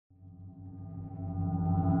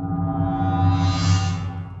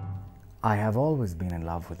I have always been in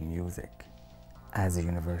love with music as a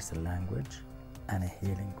universal language and a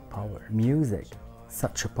healing power. Music,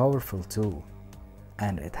 such a powerful tool,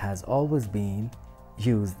 and it has always been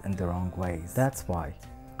used in the wrong ways. That's why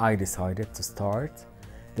I decided to start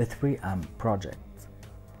the 3M project,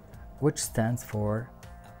 which stands for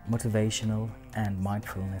Motivational and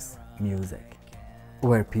Mindfulness Music,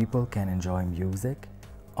 where people can enjoy music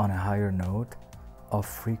on a higher note of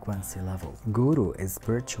frequency level. Guru is a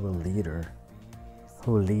spiritual leader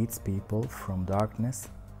who leads people from darkness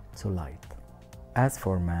to light. As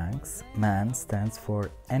for Manx, Man stands for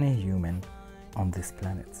any human on this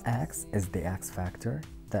planet. X is the X factor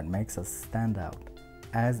that makes us stand out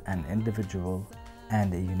as an individual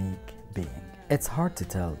and a unique being. It's hard to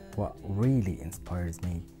tell what really inspires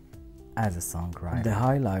me as a songwriter. The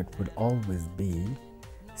highlight would always be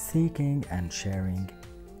seeking and sharing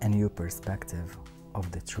a new perspective of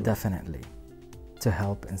the truth. Definitely, to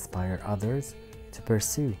help inspire others to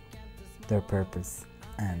pursue their purpose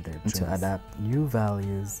and their dreams, to adapt new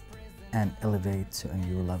values and elevate to a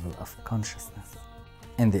new level of consciousness.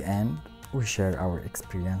 In the end, we share our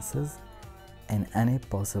experiences in any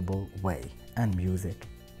possible way, and music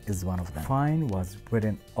is one of them. Fine was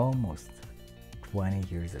written almost 20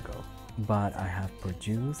 years ago, but I have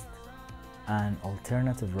produced an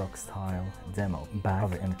alternative rock style demo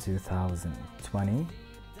back in 2020.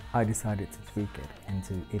 I decided to tweak it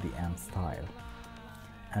into EDM style,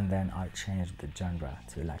 and then I changed the genre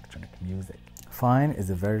to electronic music. Fine is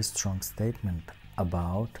a very strong statement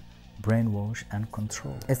about brainwash and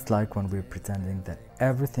control. It's like when we're pretending that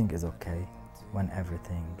everything is okay when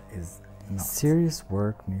everything is not. Serious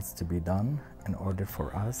work needs to be done in order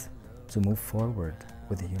for us to move forward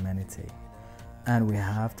with humanity, and we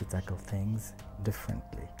have to tackle things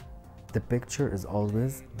differently. The picture is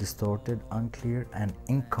always distorted, unclear, and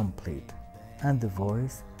incomplete, and the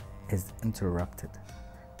voice is interrupted.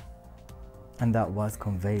 And that was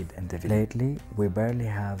conveyed in the video. Lately, we barely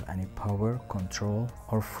have any power, control,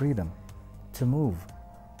 or freedom to move,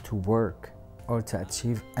 to work, or to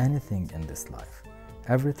achieve anything in this life.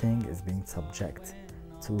 Everything is being subject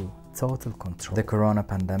to total control. The corona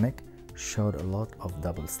pandemic showed a lot of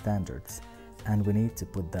double standards, and we need to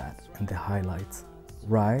put that in the highlights.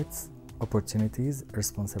 Rights, opportunities,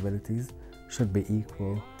 responsibilities should be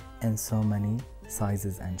equal in so many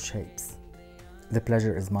sizes and shapes. The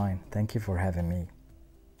pleasure is mine. Thank you for having me.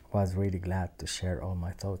 I was really glad to share all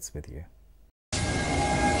my thoughts with you.